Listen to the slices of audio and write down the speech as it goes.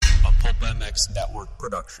Pulp MX Network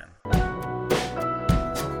production.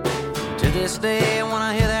 To this day, when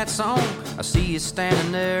I hear that song, I see you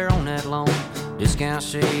standing there on that lawn. Discount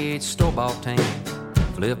shades, store-bought tan,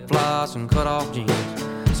 flip-flops and cut-off jeans.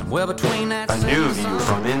 Somewhere between that. A new view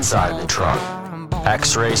from inside the truck.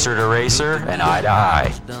 X-racer to racer and eye to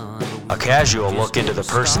eye. A casual look into the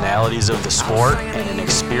personalities of the sport and an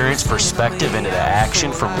experienced perspective into the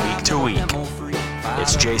action from week to week.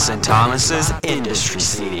 It's Jason Thomas's Industry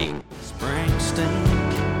Seating.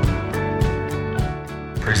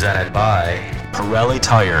 Presented by Pirelli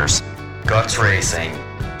Tires, Guts Racing,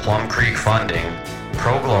 Plum Creek Funding,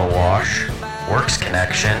 ProGlow Wash, Works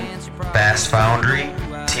Connection, Fast Foundry,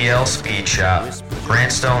 TL Speed Shop,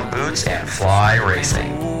 Grandstone Boots, and Fly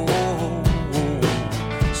Racing.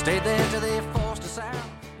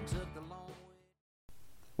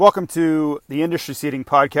 Welcome to the Industry Seating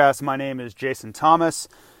Podcast. My name is Jason Thomas.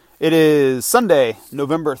 It is Sunday,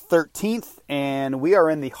 November 13th, and we are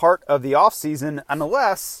in the heart of the off-season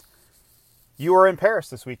unless you are in Paris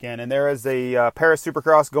this weekend. And there is a Paris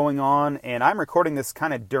Supercross going on, and I'm recording this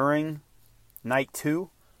kind of during night 2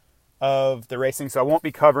 of the racing, so I won't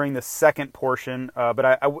be covering the second portion, but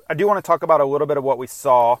I do want to talk about a little bit of what we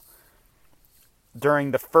saw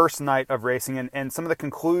during the first night of racing and some of the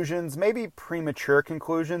conclusions, maybe premature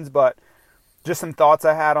conclusions, but just some thoughts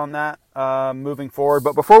I had on that moving forward.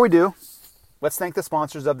 But before we do, let's thank the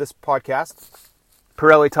sponsors of this podcast,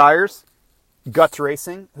 Pirelli Tires, Guts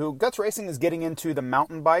Racing, who Guts Racing is getting into the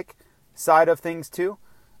mountain bike side of things too.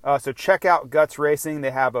 So check out Guts Racing.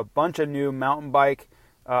 They have a bunch of new mountain bike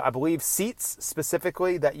I believe seats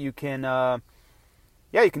specifically that you can,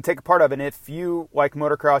 you can take a part of. And if you like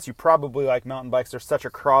motocross, you probably like mountain bikes. There's such a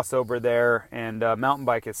crossover there, and mountain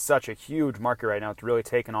bike is such a huge market right now. It's really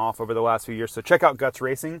taken off over the last few years. So check out Guts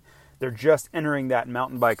Racing. They're just entering that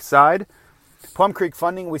mountain bike side. Plum Creek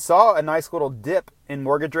Funding, we saw a nice little dip in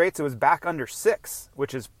mortgage rates. It was back under 6,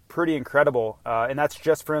 which is pretty incredible. And that's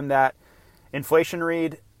just from that inflation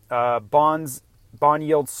read. Bond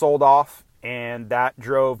yields sold off, and that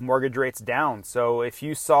drove mortgage rates down. So if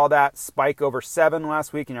you saw that spike over 7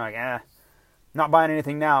 last week and you're like, not buying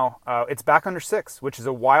anything now, it's back under 6, which is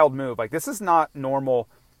a wild move. Like, this is not normal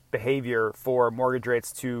behavior for mortgage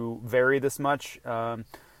rates to vary this much.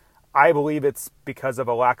 I believe it's because of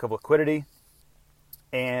a lack of liquidity,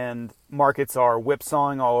 and markets are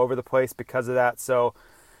whipsawing all over the place because of that. So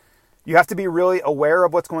you have to be really aware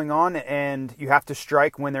of what's going on, and you have to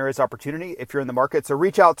strike when there is opportunity if you're in the market. So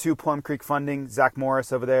reach out to Plum Creek Funding. Zach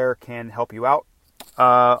Morris over there can help you out.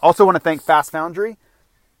 Also want to thank Fast Foundry.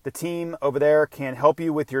 The team over there can help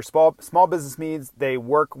you with your small business needs. They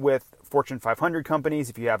work with Fortune 500 companies.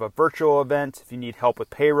 If you have a virtual event, if you need help with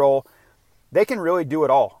payroll, they can really do it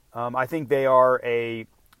all. I think they are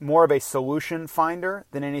more of a solution finder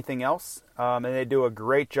than anything else. And they do a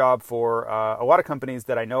great job for a lot of companies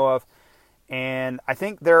that I know of. And I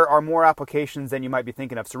think there are more applications than you might be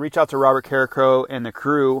thinking of. So reach out to Robert Carrico and the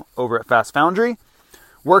crew over at Fast Foundry.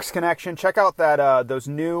 Works Connection, check out that those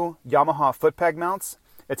new Yamaha foot peg mounts.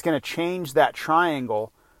 It's going to change that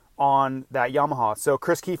triangle on that Yamaha. So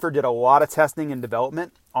Chris Kiefer did a lot of testing and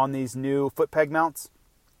development on these new foot peg mounts.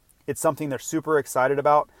 It's something they're super excited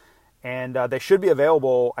about. And they should be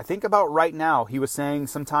available, I think, about right now. He was saying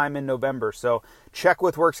sometime in November. So check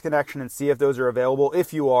with Works Connection and see if those are available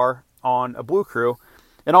if you are on a Blue Crew.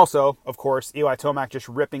 And also, of course, Eli Tomac just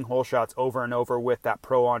ripping hole shots over and over with that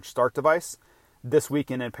Pro Launch start device this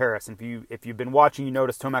weekend in Paris. And if you've been watching, you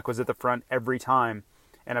notice Tomac was at the front every time.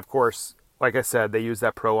 And of course, like I said, they use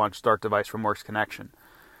that Pro Launch start device from Works Connection.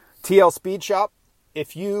 TL Speed Shop.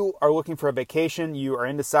 If you are looking for a vacation, you are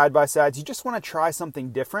into side-by-sides, you just want to try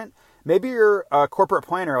something different. Maybe you're a corporate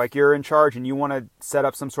planner, like you're in charge and you want to set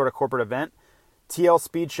up some sort of corporate event. TL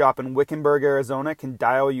Speed Shop in Wickenburg, Arizona can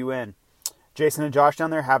dial you in. Jason and Josh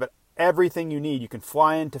down there have everything you need. You can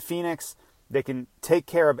fly into Phoenix. They can take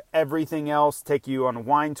care of everything else, take you on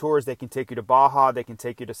wine tours. They can take you to Baja. They can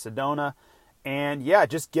take you to Sedona. And yeah,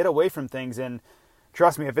 just get away from things. And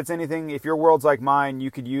trust me, if it's anything, if your world's like mine, you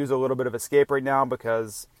could use a little bit of escape right now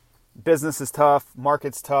because business is tough,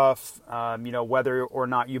 market's tough. Whether or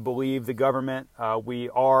not you believe the government, we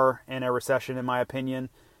are in a recession, in my opinion.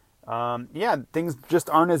 Things just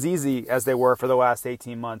aren't as easy as they were for the last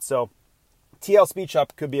 18 months. So TL Speed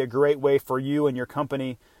Shop could be a great way for you and your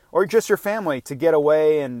company or just your family to get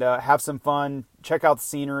away and have some fun, check out the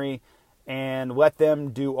scenery, and let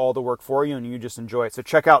them do all the work for you and you just enjoy it. So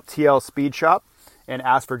check out TL Speed Shop and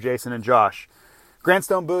ask for Jason and Josh.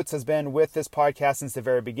 Grandstone Boots has been with this podcast since the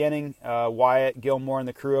very beginning. Wyatt Gilmore and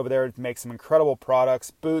the crew over there make some incredible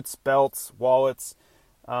products, boots, belts, wallets,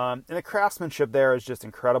 And the craftsmanship there is just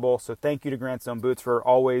incredible. So thank you to Grandstone Boots for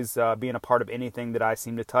always being a part of anything that I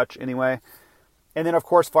seem to touch anyway. And then, of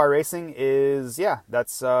course, Fly Racing is,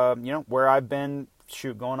 that's, where I've been,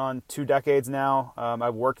 going on 2 decades now.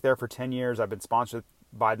 I've worked there for 10 years. I've been sponsored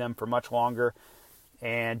by them for much longer.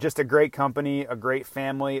 And just a great company, a great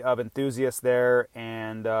family of enthusiasts there.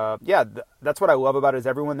 And, that's what I love about it, is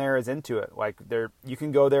everyone there is into it. Like, you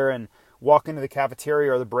can go there and walk into the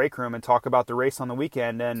cafeteria or the break room and talk about the race on the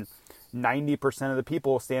weekend, and 90% of the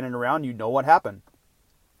people standing around you know what happened.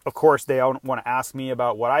 Of course, they don't want to ask me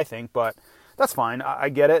about what I think, but that's fine. I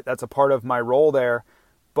get it. That's a part of my role there.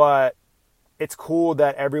 But it's cool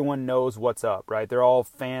that everyone knows what's up, right? They're all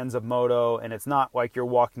fans of moto, and it's not like you're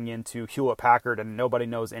walking into Hewlett-Packard and nobody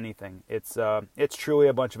knows anything. It's truly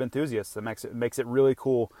a bunch of enthusiasts that makes it really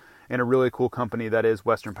cool, and a really cool company that is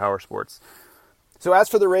Western Power Sports. So as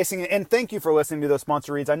for the racing, and thank you for listening to those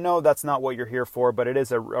sponsor reads. I know that's not what you're here for, but it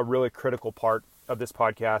is a really critical part of this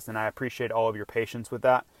podcast, and I appreciate all of your patience with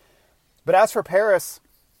that. But as for Paris,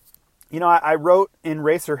 I wrote in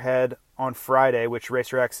Racerhead on Friday, which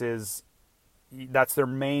RacerX that's their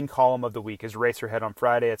main column of the week, is Racerhead on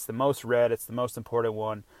Friday. It's the most read, it's the most important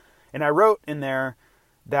one. And I wrote in there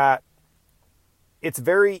that it's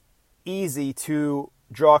very easy to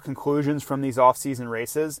draw conclusions from these off-season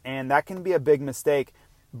races, and that can be a big mistake.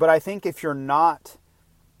 But I think if you're not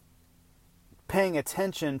paying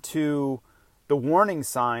attention to the warning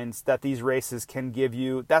signs that these races can give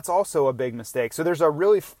you, that's also a big mistake. So there's a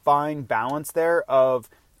really fine balance there of,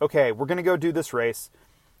 okay, we're going to go do this race.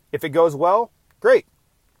 If it goes well, great.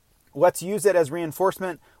 Let's use it as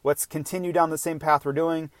reinforcement. Let's continue down the same path we're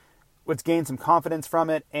doing. Let's gain some confidence from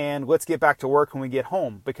it, and let's get back to work when we get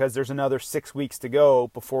home, because there's another 6 weeks to go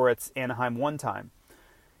before it's Anaheim 1 time.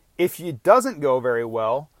 If it doesn't go very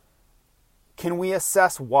well, can we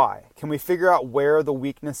assess why? Can we figure out where the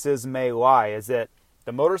weaknesses may lie? Is it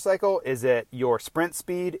the motorcycle? Is it your sprint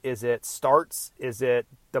speed? Is it starts? Is it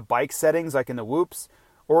the bike settings like in the whoops?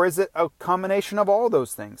 Or is it a combination of all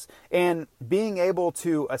those things? And being able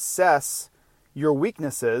to assess your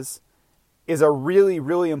weaknesses is a really,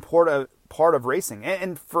 really important part of racing.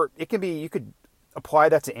 And it can be, you could apply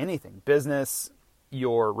that to anything, business,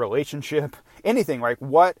 your relationship, anything, right?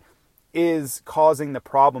 What is causing the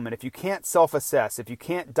problem? And if you can't self-assess, if you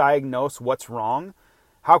can't diagnose what's wrong,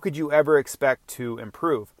 how could you ever expect to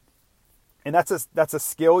improve? And that's a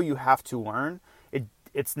skill you have to learn.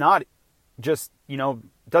 It's not just,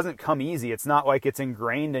 doesn't come easy. It's not like it's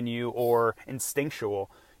ingrained in you or instinctual.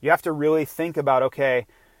 You have to really think about, okay,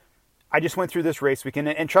 I just went through this race weekend,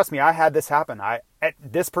 and trust me, I had this happen. At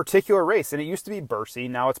this particular race, and it used to be Bercy,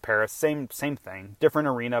 now it's Paris, same thing, different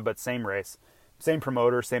arena, but same race, same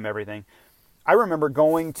promoter, same everything. I remember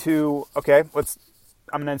going to, I'm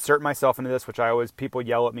going to insert myself into this, which people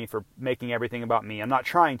yell at me for making everything about me. I'm not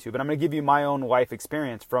trying to, but I'm going to give you my own life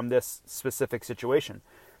experience from this specific situation.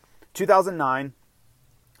 2009,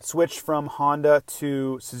 switched from Honda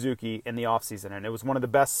to Suzuki in the off-season, and it was one of the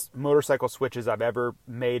best motorcycle switches I've ever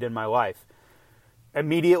made in my life.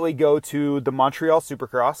 Immediately go to the Montreal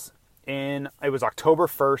Supercross, and it was October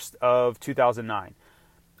 1st of 2009.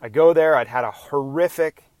 I go there, I'd had a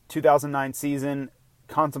horrific 2009 season,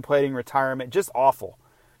 contemplating retirement, just awful.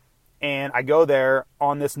 And I go there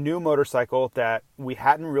on this new motorcycle that we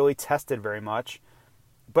hadn't really tested very much,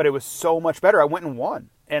 but it was so much better. I went and won.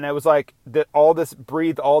 And it was like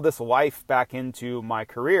breathed all this life back into my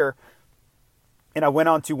career. And I went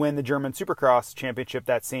on to win the German Supercross championship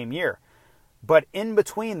that same year. But in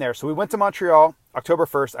between there, so we went to Montreal, October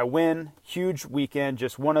 1st. I win, huge weekend,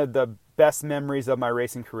 just one of the best memories of my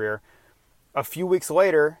racing career. A few weeks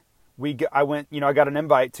later, I got an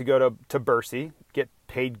invite to go to Bercy, get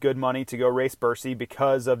paid good money to go race Bercy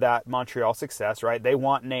because of that Montreal success, right? They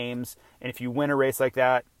want names. And if you win a race like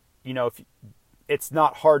that, it's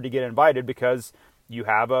not hard to get invited because you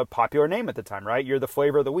have a popular name at the time, right? You're the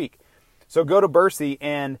flavor of the week. So go to Bercy,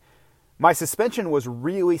 and my suspension was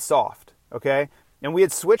really soft, okay? And we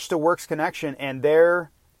had switched to Works Connection, and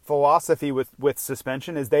their philosophy with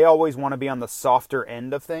suspension is they always want to be on the softer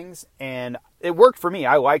end of things. And it worked for me.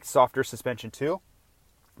 I liked softer suspension too.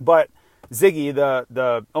 But Ziggy,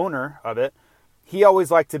 the owner of it, he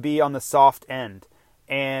always liked to be on the soft end.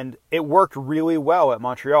 And it worked really well at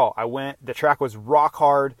Montreal. The track was rock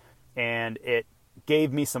hard, and it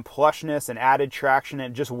gave me some plushness and added traction,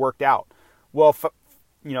 and it just worked out. Well,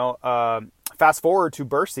 fast forward to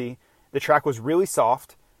Bercy, the track was really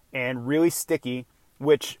soft and really sticky,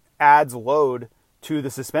 which adds load to the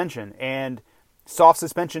suspension. And soft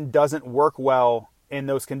suspension doesn't work well in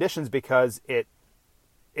those conditions because it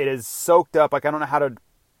is soaked up. Like, I don't know how to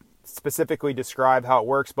specifically describe how it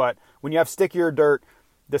works, but when you have stickier dirt,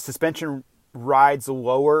 the suspension rides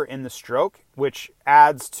lower in the stroke, which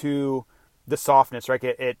adds to the softness, right?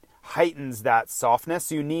 It heightens that softness.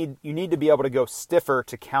 So you need to be able to go stiffer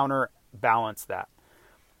to counterbalance that.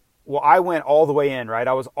 Well, I went all the way in, right?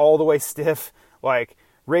 I was all the way stiff, like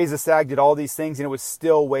raise the sag, did all these things, and it was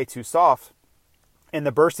still way too soft. And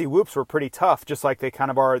the bursty whoops were pretty tough, just like they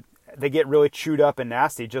kind of are. They get really chewed up and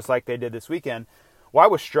nasty, just like they did this weekend. Well, I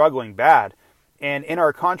was struggling bad. And in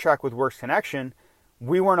our contract with Works Connection,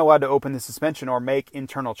 we weren't allowed to open the suspension or make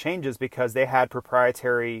internal changes because they had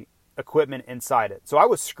proprietary equipment inside it. So I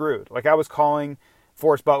was screwed. Like, I was calling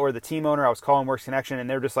Forrest Butler, the team owner, I was calling Works Connection, and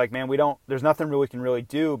they're just like, man, there's nothing we can really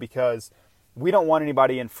do because we don't want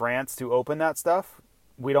anybody in France to open that stuff.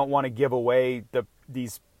 We don't want to give away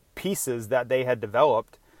these pieces that they had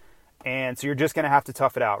developed. And so you're just going to have to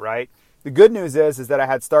tough it out, right? The good news is that I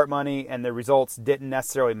had start money and the results didn't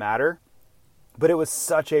necessarily matter. But it was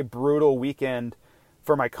such a brutal weekend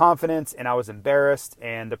for my confidence, and I was embarrassed,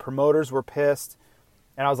 and the promoters were pissed.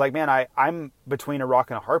 And I was like, man, I'm between a rock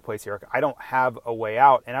and a hard place here. I don't have a way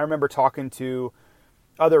out. And I remember talking to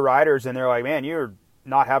other riders, and they're like, man, you're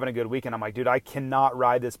not having a good weekend. I'm like, dude, I cannot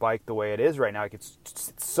ride this bike the way it is right now. Like, it's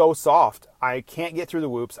so soft. I can't get through the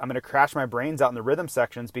whoops. I'm going to crash my brains out in the rhythm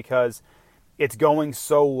sections because it's going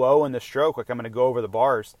so low in the stroke. Like, I'm going to go over the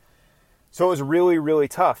bars. So it was really, really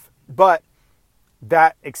tough. But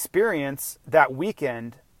that experience, that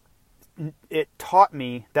weekend, it taught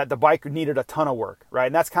me that the bike needed a ton of work, right?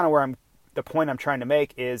 And that's kind of where the point I'm trying to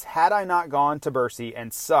make is, had I not gone to Bercy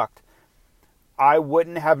and sucked, I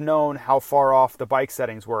wouldn't have known how far off the bike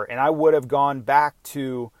settings were. And I would have gone back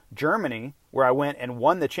to Germany, where I went and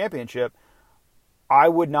won the championship. I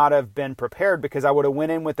would not have been prepared because I would have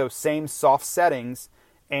went in with those same soft settings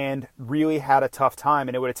and really had a tough time.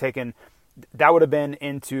 And it would have taken, that would have been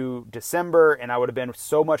into December, and I would have been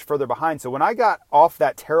so much further behind. So when I got off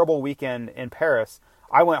that terrible weekend in Paris,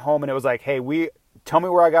 I went home and it was like, hey, tell me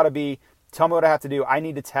where I got to be. Tell me what I have to do. I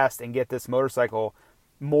need to test and get this motorcycle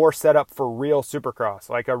more set up for real Supercross,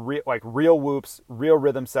 like real whoops, real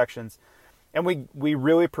rhythm sections. And we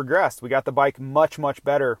really progressed. We got the bike much, much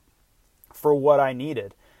better for what I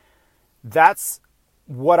needed. That's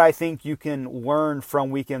what I think you can learn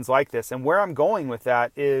from weekends like this. And where I'm going with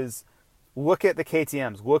that is, look at the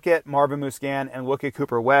KTMs, look at Marvin Musquin, and look at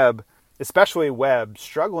Cooper Webb, especially Webb,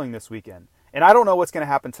 struggling this weekend. And I don't know what's going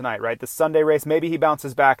to happen tonight, right? The Sunday race, maybe he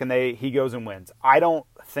bounces back and he goes and wins. I don't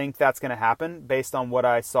think that's going to happen based on what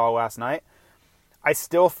I saw last night. I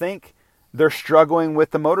still think they're struggling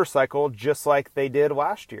with the motorcycle just like they did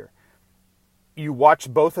last year. You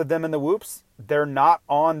watch both of them in the whoops, they're not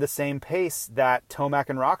on the same pace that Tomac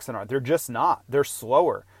and Roczen are. They're just not. They're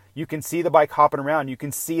slower. You can see the bike hopping around. You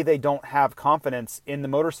can see they don't have confidence in the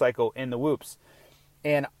motorcycle in the whoops.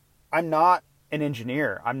 And I'm not an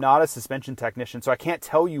engineer. I'm not a suspension technician, so I can't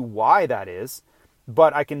tell you why that is,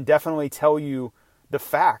 but I can definitely tell you the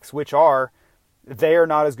facts, which are they are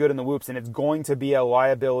not as good in the whoops, and it's going to be a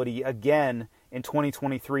liability again in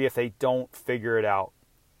 2023 if they don't figure it out.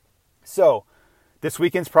 So this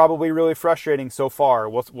weekend's probably really frustrating so far.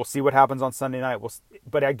 We'll see what happens on Sunday night.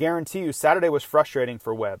 But I guarantee you Saturday was frustrating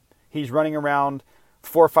for Webb. He's running around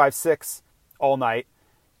 4, 5, 6 all night.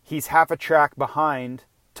 He's half a track behind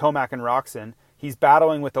Tomac and Roczen. He's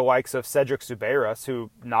battling with the likes of Cedric Soubeyras, who,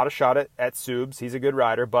 not a shot at Subs. He's a good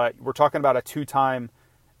rider, but we're talking about a 2-time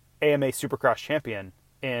AMA Supercross champion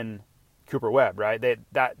in Cooper Webb, right?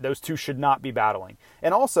 Those two should not be battling.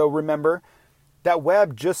 And also remember that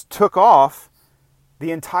Webb just took off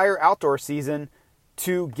the entire outdoor season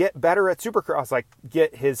to get better at Supercross, like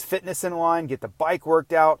get his fitness in line, get the bike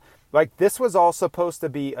worked out. Like, this was all supposed to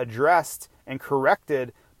be addressed and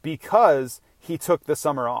corrected because he took the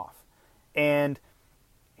summer off. And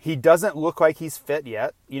he doesn't look like he's fit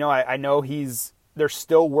yet. You know, I know they're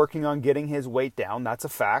still working on getting his weight down. That's a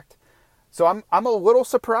fact. So I'm a little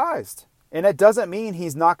surprised. And it doesn't mean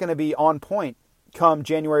he's not going to be on point come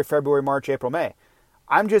January, February, March, April, May.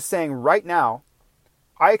 I'm just saying right now,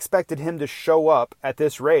 I expected him to show up at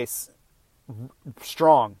this race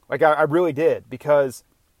strong. Like, I really did, because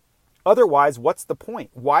otherwise, what's the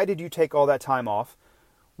point? Why did you take all that time off?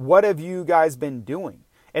 What have you guys been doing?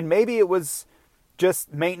 And maybe it was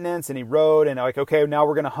just maintenance and he rode and like, okay, now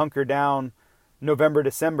we're going to hunker down November,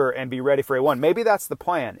 December and be ready for A1. Maybe that's the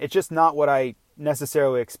plan. It's just not what I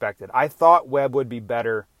necessarily expected. I thought Webb would be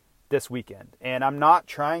better this weekend. And I'm not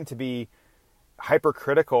trying to be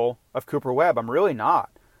hypercritical of Cooper Webb. I'm really not.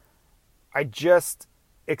 I just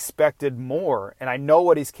expected more, and I know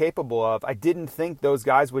what he's capable of. I didn't think those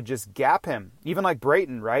guys would just gap him. Even like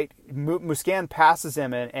Brayton, right? Musquin passes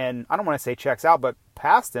him and I don't want to say checks out, but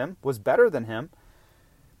passed him, was better than him.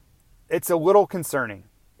 It's a little concerning.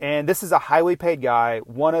 And this is a highly paid guy,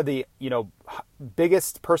 one of the,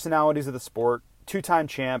 biggest personalities of the sport, 2-time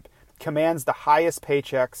champ, commands the highest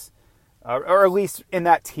paychecks, or at least in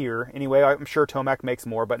that tier. Anyway, I'm sure Tomac makes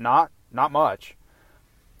more, but not much.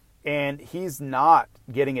 And he's not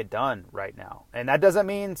getting it done right now. And that doesn't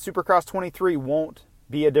mean Supercross 23 won't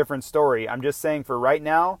be a different story. I'm just saying for right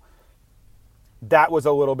now, that was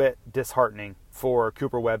a little bit disheartening for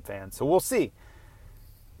Cooper Webb fans. So we'll see.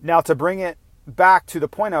 Now, to bring it back to the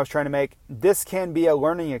point I was trying to make, this can be a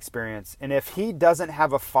learning experience. And if he doesn't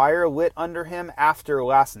have a fire lit under him after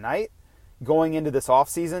last night, going into this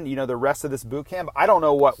offseason, the rest of this boot camp, I don't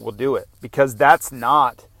know what will do it, because that's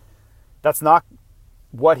not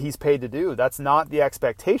what he's paid to do. That's not the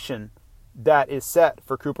expectation that is set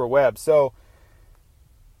for Cooper Webb. So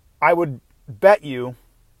I would bet you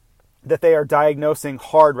that they are diagnosing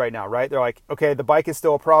hard right now, right? They're like, okay, the bike is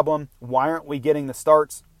still a problem. Why aren't we getting the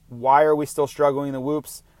starts? Why are we still struggling in the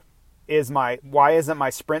whoops? Why isn't my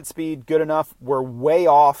sprint speed good enough? We're way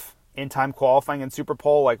off in time qualifying and Super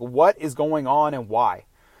Pole. Like, what is going on and why?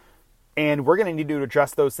 And we're going to need to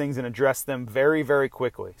address those things and address them very, very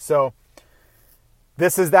quickly. So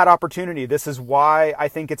this is that opportunity. This is why I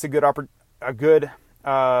think it's a good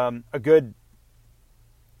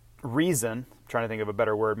reason. I'm trying to think of a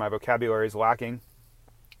better word. My vocabulary is lacking.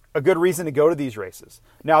 A good reason to go to these races.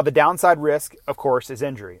 Now, the downside risk, of course, is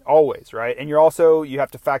injury. Always, right? And you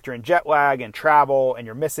have to factor in jet lag and travel, and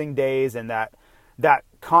you're missing days, and that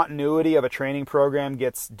continuity of a training program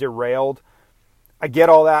gets derailed. I get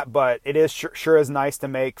all that, but it is sure is nice to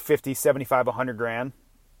make 50, 75, 100 grand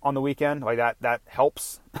on the weekend. Like that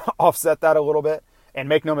helps offset that a little bit. And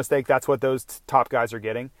make no mistake, that's what those top guys are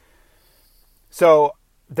getting. So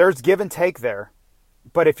there's give and take there.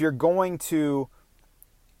 But if you're going to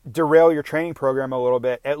derail your training program a little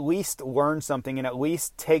bit, at least learn something and at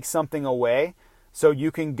least take something away so you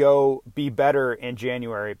can go be better in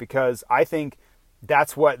January. Because I think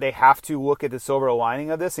that's what they have to look at the silver lining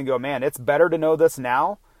of this and go, man, it's better to know this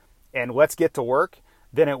now and let's get to work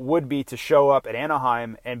than it would be to show up at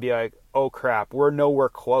Anaheim and be like, oh crap, we're nowhere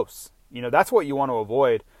close. That's what you want to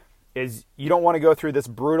avoid, is you don't want to go through this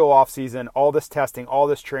brutal offseason, all this testing, all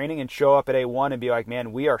this training, and show up at A1 and be like,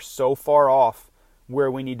 man, we are so far off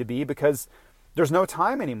where we need to be, because there's no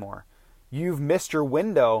time anymore. You've missed your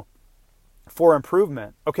window for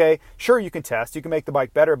improvement. Okay, sure, you can test, you can make the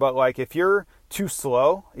bike better, but like if you're too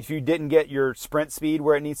slow, if you didn't get your sprint speed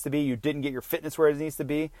where it needs to be, you didn't get your fitness where it needs to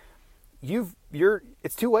be,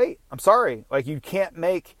 it's too late. I'm sorry. Like, you can't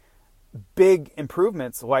make big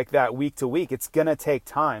improvements like that week to week. It's going to take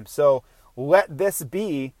time. So let this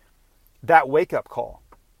be that wake-up call.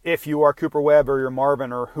 If you are Cooper Webb or you're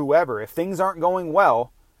Marvin or whoever, if things aren't going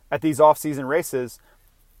well at these off-season races,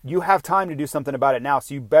 you have time to do something about it now.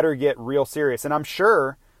 So you better get real serious. And I'm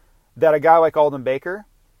sure that a guy like Alden Baker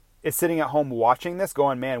is sitting at home watching this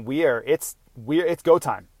going, man, it's go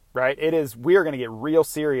time. Right? We are going to get real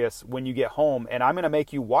serious when you get home, and I'm going to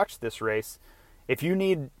make you watch this race. If you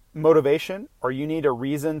need motivation or you need a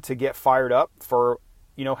reason to get fired up for,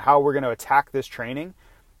 how we're going to attack this training,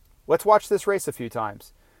 let's watch this race a few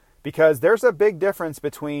times, because there's a big difference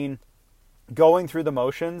between going through the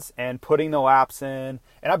motions and putting the laps in.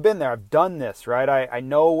 And I've been there. I've done this, right? I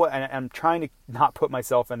know, and I'm trying to not put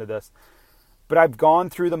myself into this, but I've gone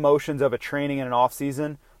through the motions of a training in an off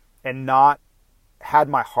season and not had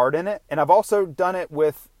my heart in it. And I've also done it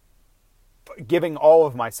with giving all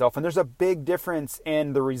of myself. And there's a big difference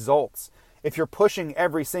in the results. If you're pushing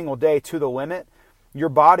every single day to the limit, your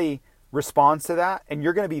body responds to that, and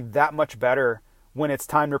you're going to be that much better when it's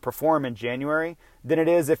time to perform in January than it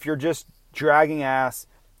is if you're just dragging ass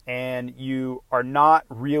and you are not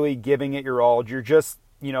really giving it your all. You're just,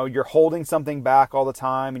 you're holding something back all the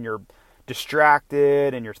time, and you're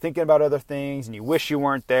distracted and you're thinking about other things and you wish you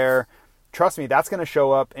weren't there. Trust me, that's going to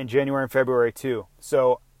show up in January and February too.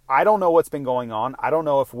 So I don't know what's been going on. I don't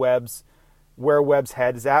know where Webb's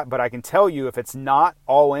head is at, but I can tell you if it's not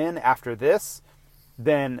all in after this,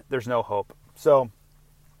 then there's no hope. So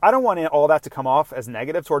I don't want all that to come off as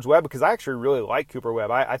negative towards Webb, because I actually really like Cooper Webb.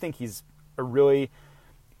 I think he's a really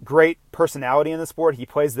great personality in the sport. He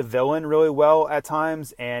plays the villain really well at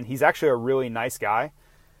times, and he's actually a really nice guy.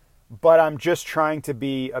 But I'm just trying to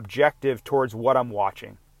be objective towards what I'm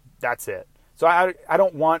watching. That's it. So I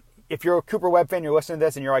don't want, if you're a Cooper Webb fan, you're listening to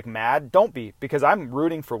this and you're like mad, don't be, because I'm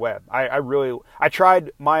rooting for Webb. I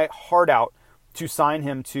tried my heart out to sign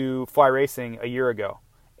him to Fly Racing a year ago.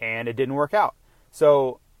 and it didn't work out.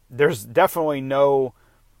 So there's definitely no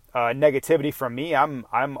negativity from me. I'm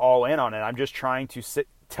all in on it. I'm just trying to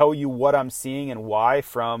tell you what I'm seeing and why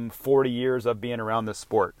from 40 years of being around this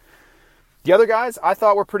sport. The other guys I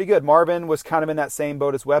thought were pretty good. Marvin was kind of in that same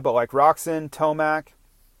boat as Webb, but like Roczen, Tomac,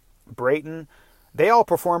 Brayton, they all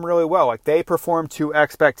perform really well. Like they perform to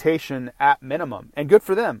expectation at minimum, and good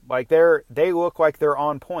for them. Like they look like they're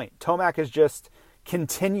on point. Tomac is just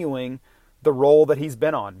continuing the role that he's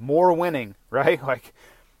been on, more winning, right? Like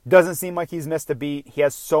doesn't seem like he's missed a beat. He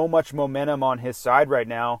has so much momentum on his side right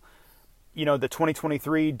now. You know, the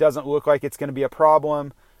 2023 doesn't look like it's going to be a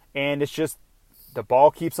problem, and it's just the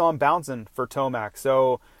ball keeps on bouncing for Tomac.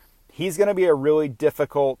 So he's going to be a really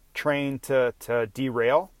difficult train to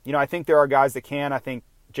derail. You know, I think there are guys that can. I think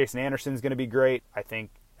Jason Anderson's going to be great. I think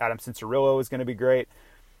Adam Cincerillo is going to be great.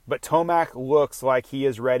 But Tomac looks like he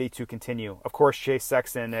is ready to continue. Of course, Chase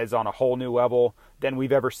Sexton is on a whole new level than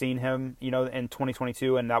we've ever seen him, you know, in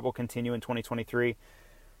 2022, and that will continue in 2023.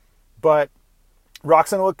 But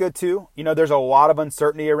Roczen looked good too. You know, there's a lot of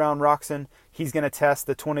uncertainty around Roczen. He's going to test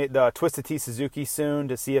the Twisted Tea Suzuki soon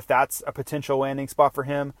to see if that's a potential landing spot for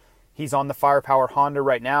him. He's on the Firepower Honda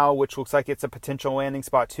right now, which looks like it's a potential landing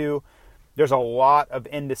spot too. There's a lot of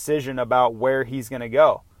indecision about where he's going to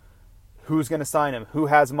go. Who's going to sign him? Who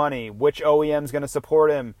has money? Which OEM is going to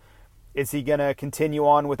support him? Is he going to continue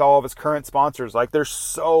on with all of his current sponsors? Like, there's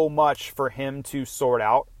so much for him to sort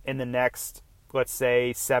out in the next, let's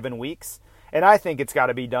say, 7 weeks. And I think it's got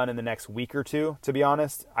to be done in the next week or two, to be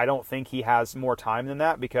honest. I don't think he has more time than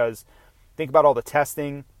that, because think about all the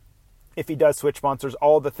testing. If he does switch sponsors,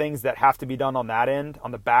 all the things that have to be done on that end,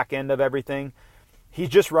 on the back end of everything, he's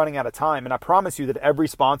just running out of time. And I promise you that every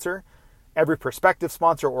sponsor, every prospective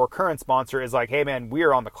sponsor or current sponsor is like, hey man, we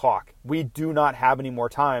are on the clock. We do not have any more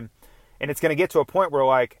time. And it's going to get to a point where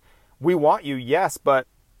like, we want you, yes, but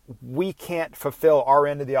we can't fulfill our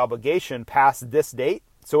end of the obligation past this date.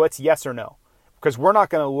 So it's yes or no, because we're not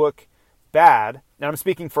going to look bad. And I'm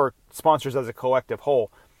speaking for sponsors as a collective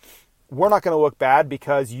whole. We're not going to look bad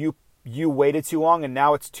because you waited too long and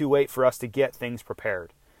now it's too late for us to get things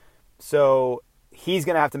prepared. So he's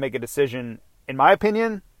going to have to make a decision, in my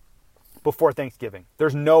opinion, before Thanksgiving.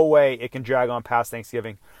 There's no way it can drag on past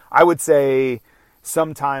Thanksgiving. I would say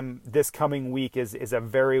sometime this coming week is a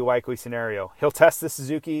very likely scenario. He'll test the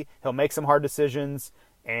Suzuki, he'll make some hard decisions,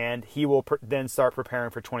 and he will then start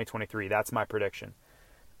preparing for 2023. That's my prediction.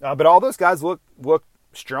 But all those guys look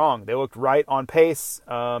strong. They looked right on pace.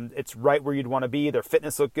 It's right where you'd want to be. Their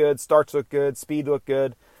fitness looked good, starts look good, speed looked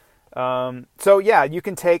good. So yeah, you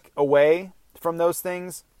can take away from those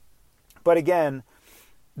things. But again,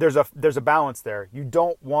 there's a balance there. You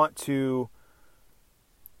don't want to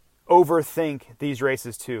overthink these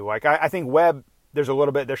races too. Like I think Webb, there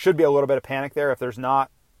should be a little bit of panic there. If there's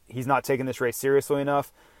not, he's not taking this race seriously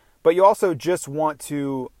enough. But you also just want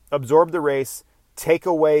to absorb the race, take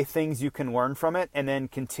away things you can learn from it, and then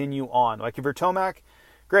continue on. Like if you're Tomac,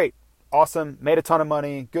 great, awesome, made a ton of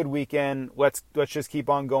money, good weekend. Let's just keep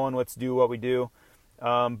on going. Let's do what we do.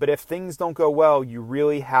 But if things don't go well, you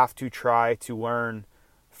really have to try to learn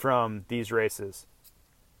from these races.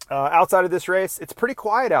 Outside of this race, it's pretty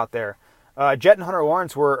quiet out there. Jett and Hunter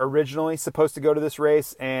Lawrence were originally supposed to go to this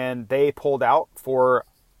race, and they pulled out for,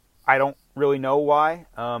 I don't really know why.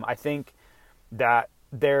 I think that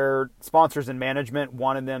their sponsors and management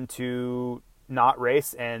wanted them to not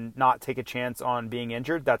race and not take a chance on being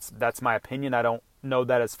injured. That's my opinion. I don't know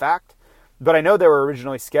that as fact, but I know they were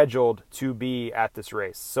originally scheduled to be at this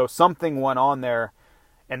race. So something went on there,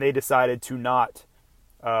 and they decided to not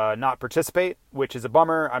participate, which is a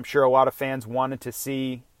bummer. I'm sure a lot of fans wanted to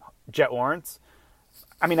see Jett Lawrence.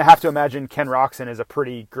 I mean, I have to imagine Ken Roczen is a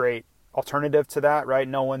pretty great alternative to that, right?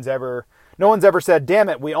 No one's ever said, damn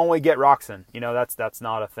it, we only get Roczen. You know, that's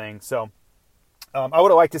not a thing. So I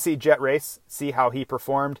would have liked to see Jett race, see how he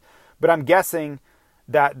performed, but I'm guessing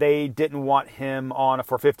that they didn't want him on a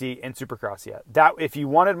 450 in Supercross yet. That, if you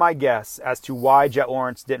wanted my guess as to why Jett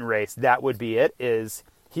Lawrence didn't race, that would be it, is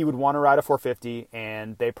he would want to ride a 450,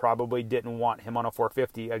 and they probably didn't want him on a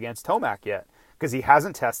 450 against Tomac yet, because he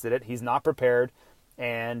hasn't tested it, he's not prepared,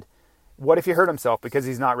 and what if he hurt himself because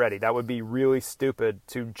he's not ready? That would be really stupid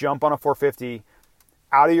to jump on a 450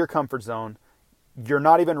 out of your comfort zone. You're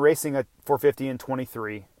not even racing a 450 in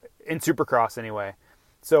 23, in Supercross anyway.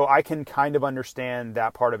 So I can kind of understand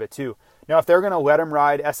that part of it too. Now, if they're going to let him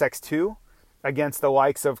ride SX2 against the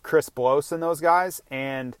likes of Chris Bloss and those guys,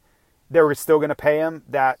 and they were still going to pay him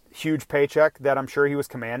that huge paycheck that I'm sure he was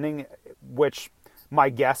commanding, which my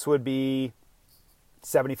guess would be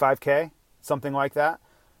 $75K, something like that.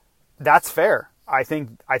 That's fair. I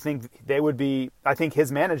think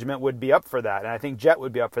his management would be up for that, and I think Jet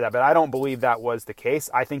would be up for that. But I don't believe that was the case.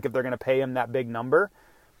 I think if they're going to pay him that big number,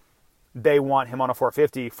 they want him on a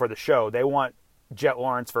 450 for the show. They want Jet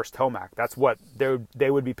Lawrence versus Tomac. That's what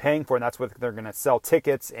they would be paying for, and that's what they're going to sell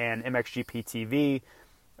tickets and MXGP TV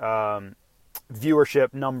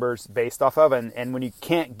viewership numbers based off of. And when you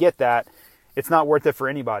can't get that, it's not worth it for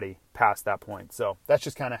anybody past that point. So that's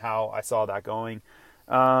just kind of how I saw that going.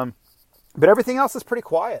 But everything else is pretty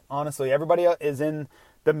quiet, honestly. Everybody is in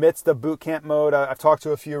the midst of boot camp mode. I've talked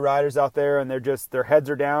to a few riders out there, and their heads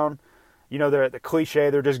are down. You know, they're the cliche,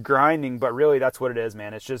 they're just grinding, but really that's what it is,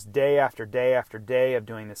 man. It's just day after day after day of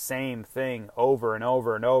doing the same thing over and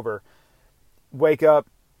over and over. Wake up,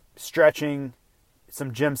 stretching,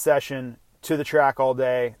 some gym session, to the track all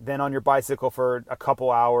day, then on your bicycle for a couple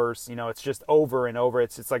hours. You know, it's just over and over.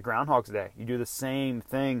 It's like Groundhog's Day. You do the same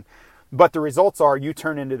thing, but the results are you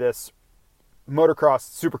turn into this motocross,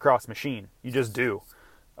 supercross machine. You just do.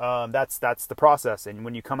 That's the process. And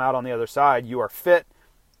when you come out on the other side, you are fit.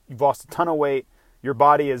 You've lost a ton of weight. Your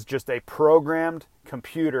body is just a programmed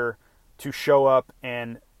computer to show up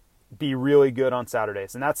and be really good on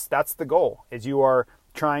Saturdays. And that's the goal, is you are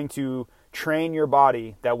trying to train your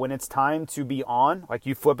body that when it's time to be on, like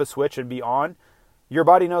you flip a switch and be on, your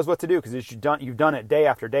body knows what to do because you've done it day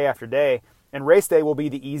after day after day. And race day will be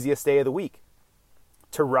the easiest day of the week.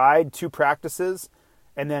 To ride 2 practices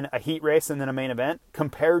and then a heat race and then a main event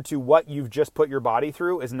compared to what you've just put your body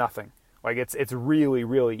through is nothing. Like it's really,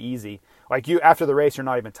 really easy. Like after the race, you're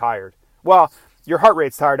not even tired. Well, your heart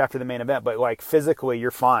rate's tired after the main event, but like physically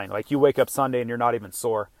you're fine. Like you wake up Sunday and you're not even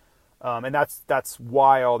sore. And that's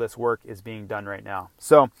why all this work is being done right now.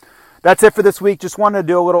 So that's it for this week. Just wanted to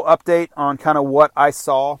do a little update on kind of what I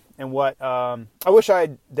saw and what I wish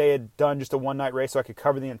they had done just a one-night race so I could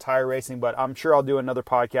cover the entire racing, but I'm sure I'll do another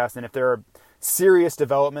podcast. And if there are serious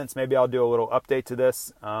developments, maybe I'll do a little update to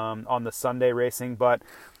this on the Sunday racing. But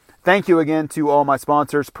thank you again to all my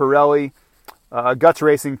sponsors, Pirelli, Guts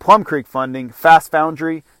Racing, Plum Creek Funding, Fast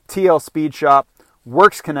Foundry, TL Speed Shop,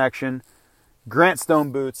 Works Connection, Grant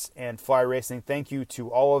Stone Boots, and Fly Racing. Thank you to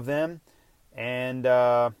all of them. And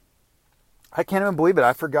I can't even believe it.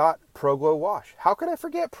 I forgot Pro Glow Wash. How could I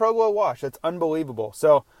forget Pro Glow Wash? That's unbelievable.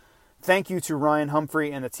 So thank you to Ryan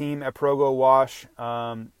Humphrey and the team at Pro Glow Wash.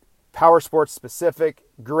 Power Sports specific,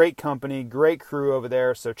 great company, great crew over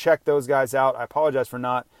there. So check those guys out. I apologize for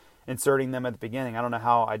not inserting them at the beginning. I don't know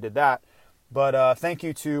how I did that. But thank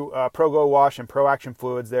you to Pro Glow Wash and Pro Action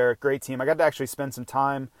Fluids there. Great team. I got to actually spend some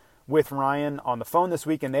time with Ryan on the phone this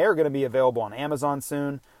week, and they are going to be available on Amazon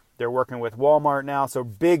soon. They're working with Walmart now, so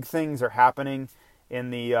big things are happening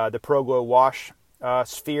in the Pro Glow Wash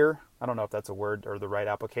sphere. I don't know if that's a word or the right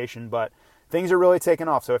application, but things are really taking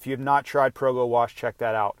off. So if you have not tried Pro Glow Wash, check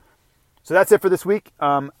that out. So that's it for this week.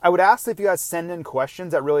 I would ask if you guys send in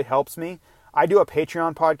questions. That really helps me. I do a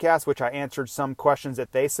Patreon podcast, which I answered some questions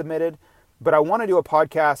that they submitted, but I want to do a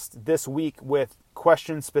podcast this week with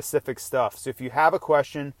question-specific stuff. So if you have a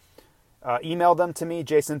question, email them to me,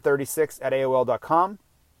 jason36@aol.com.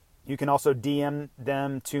 You can also DM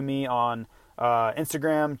them to me on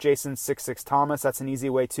Instagram, Jason66Thomas. That's an easy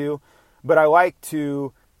way too. But I like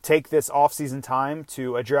to take this off-season time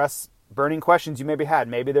to address burning questions you maybe had.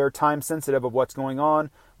 Maybe they're time sensitive of what's going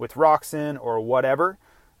on with Roczen or whatever.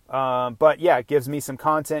 But yeah, it gives me some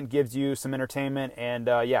content, gives you some entertainment, and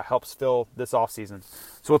helps fill this off-season.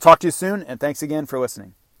 So we'll talk to you soon, and thanks again for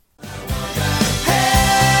listening.